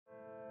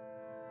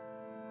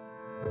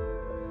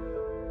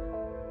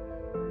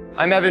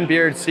I'm Evan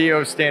Beard,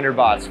 CEO of Standard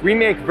Bots. We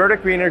make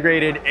vertically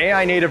integrated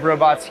AI native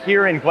robots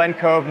here in Glen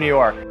Cove, New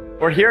York.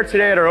 We're here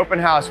today at our open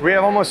house. We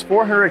have almost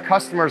 400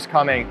 customers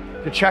coming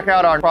to check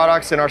out our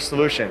products and our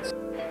solutions.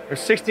 There's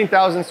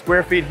 16,000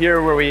 square feet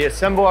here where we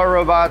assemble our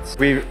robots,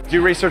 we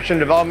do research and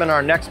development on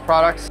our next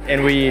products,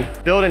 and we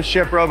build and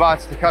ship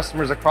robots to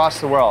customers across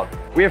the world.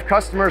 We have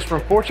customers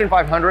from Fortune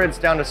 500s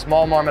down to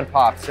small mom and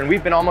pops, and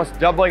we've been almost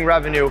doubling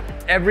revenue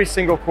every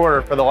single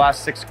quarter for the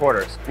last 6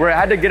 quarters. We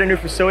had to get a new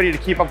facility to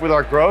keep up with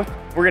our growth.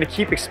 We're going to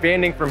keep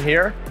expanding from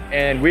here,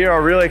 and we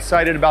are really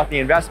excited about the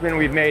investment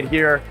we've made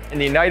here in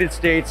the United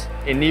States,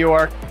 in New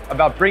York,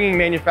 about bringing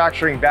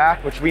manufacturing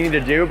back, which we need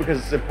to do because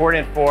it's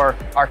important for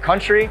our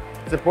country.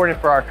 It's important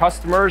for our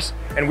customers,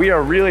 and we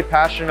are really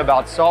passionate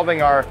about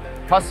solving our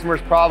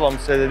customers'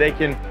 problems so that they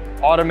can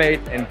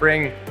automate and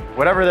bring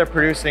whatever they're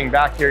producing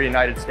back here to the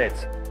United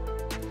States.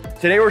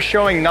 Today we're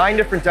showing 9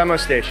 different demo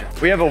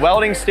stations. We have a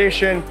welding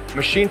station,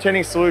 machine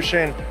tending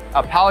solution,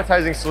 a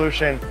palletizing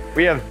solution.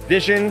 We have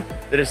vision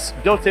that is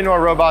built into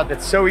our robot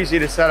that's so easy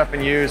to set up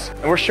and use.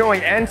 And we're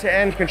showing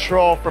end-to-end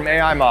control from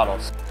AI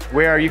models,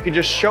 where you can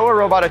just show a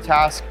robot a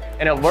task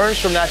and it learns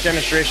from that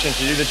demonstration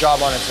to do the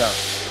job on its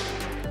own.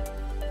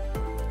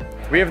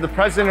 We have the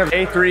president of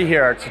A3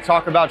 here to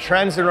talk about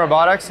trends in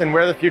robotics and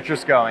where the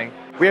future's going.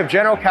 We have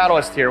General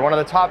Catalyst here, one of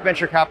the top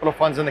venture capital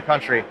funds in the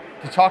country,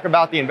 to talk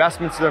about the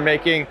investments they're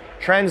making,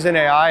 trends in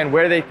AI, and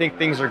where they think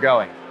things are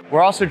going.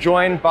 We're also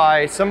joined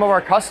by some of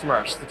our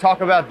customers to talk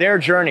about their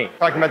journey,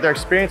 talking about their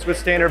experience with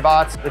Standard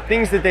Bots, the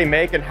things that they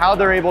make, and how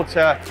they're able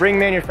to bring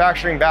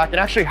manufacturing back and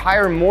actually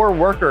hire more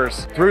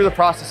workers through the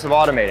process of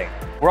automating.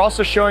 We're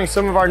also showing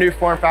some of our new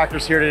form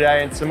factors here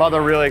today and some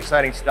other really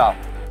exciting stuff.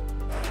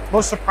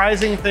 Most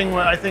surprising thing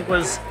I think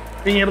was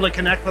being able to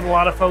connect with a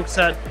lot of folks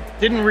that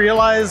didn't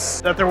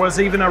realize that there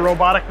was even a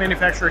robotic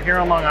manufacturer here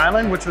on Long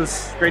Island, which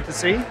was great to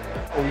see.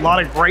 A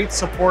lot of great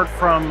support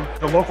from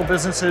the local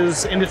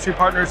businesses, industry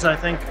partners, I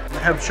think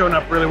have shown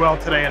up really well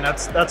today, and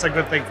that's a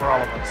good thing for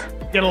all of us.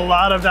 Get a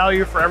lot of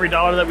value for every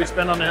dollar that we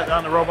spend on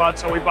the robot.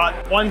 So we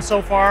bought 1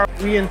 so far.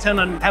 We intend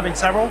on having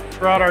several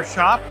throughout our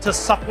shop to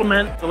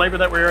supplement the labor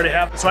that we already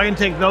have. So I can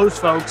take those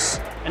folks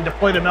and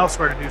deploy them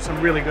elsewhere to do some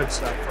really good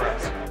stuff for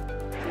us.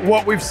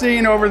 What we've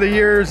seen over the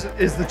years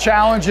is the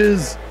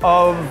challenges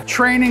of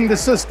training the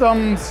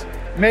systems,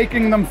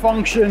 making them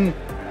function,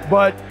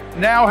 but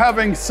now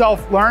having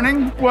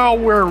self-learning, well,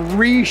 we're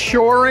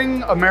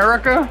reshoring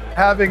America,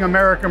 having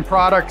American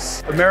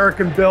products,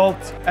 American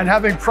built, and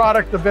having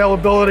product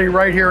availability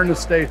right here in the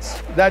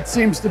States. That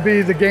seems to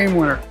be the game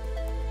winner.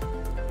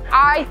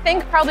 I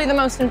think probably the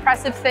most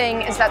impressive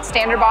thing is that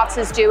Standard Bots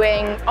is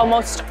doing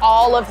almost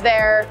all of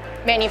their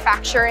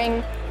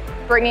manufacturing,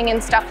 bringing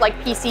in stuff like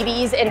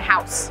PCBs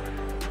in-house.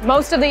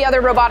 Most of the other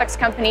robotics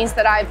companies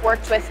that I've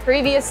worked with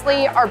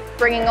previously are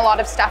bringing a lot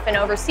of stuff in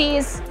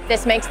overseas.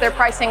 This makes their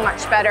pricing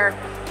much better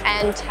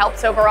and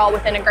helps overall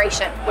with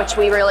integration, which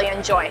we really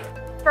enjoy.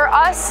 For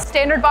us,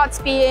 Standard Bots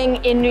being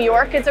in New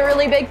York is a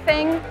really big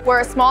thing.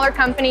 We're a smaller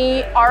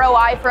company.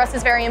 ROI for us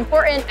is very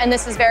important, and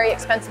this is very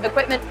expensive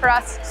equipment for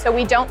us, so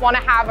we don't want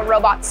to have a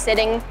robot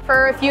sitting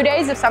for a few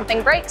days if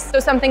something breaks.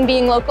 So something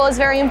being local is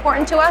very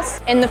important to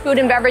us. In the food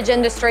and beverage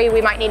industry,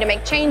 we might need to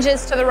make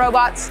changes to the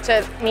robots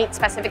to meet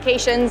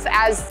specifications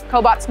as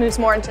Cobots moves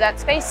more into that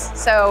space.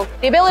 So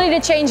the ability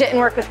to change it and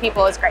work with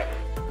people is great.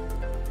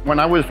 When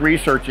I was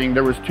researching,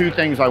 there was 2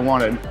 things I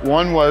wanted.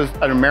 One was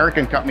an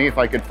American company, if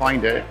I could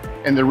find it.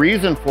 And the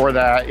reason for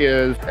that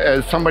is,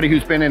 as somebody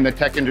who's been in the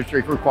tech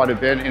industry for quite a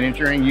bit in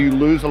engineering, you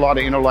lose a lot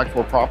of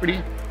intellectual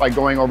property by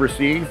going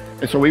overseas.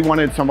 And so we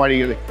wanted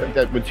somebody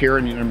that was here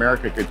in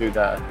America could do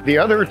that. The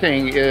other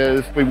thing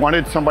is we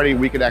wanted somebody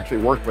we could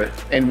actually work with.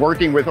 And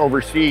working with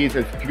overseas,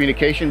 there's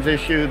communications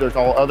issues, there's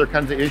all other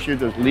kinds of issues,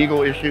 there's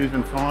legal issues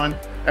and so on.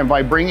 And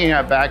by bringing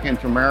that back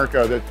into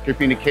America, the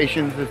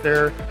communications is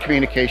there.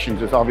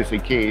 Communications is obviously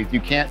key. If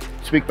you can't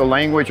speak the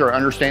language or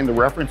understand the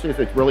references,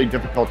 it's really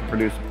difficult to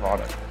produce a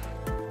product.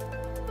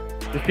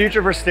 The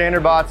future for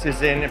Standard Bots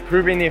is in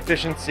improving the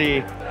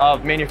efficiency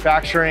of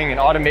manufacturing and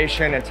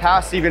automation and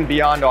tasks even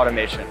beyond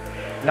automation.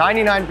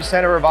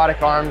 99% of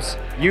robotic arms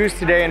used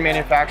today in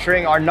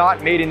manufacturing are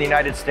not made in the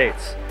United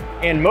States.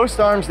 And most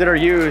arms that are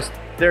used,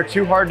 they're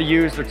too hard to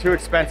use, they're too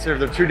expensive,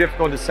 they're too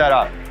difficult to set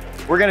up.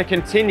 We're going to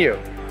continue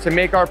to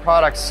make our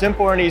products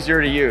simpler and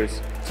easier to use,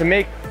 to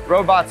make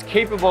robots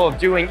capable of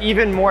doing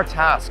even more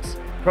tasks,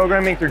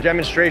 programming through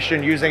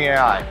demonstration using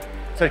AI,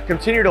 to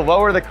continue to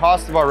lower the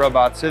cost of our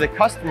robots so that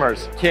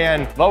customers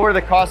can lower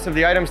the cost of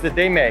the items that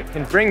they make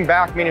and bring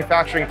back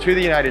manufacturing to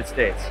the United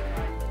States.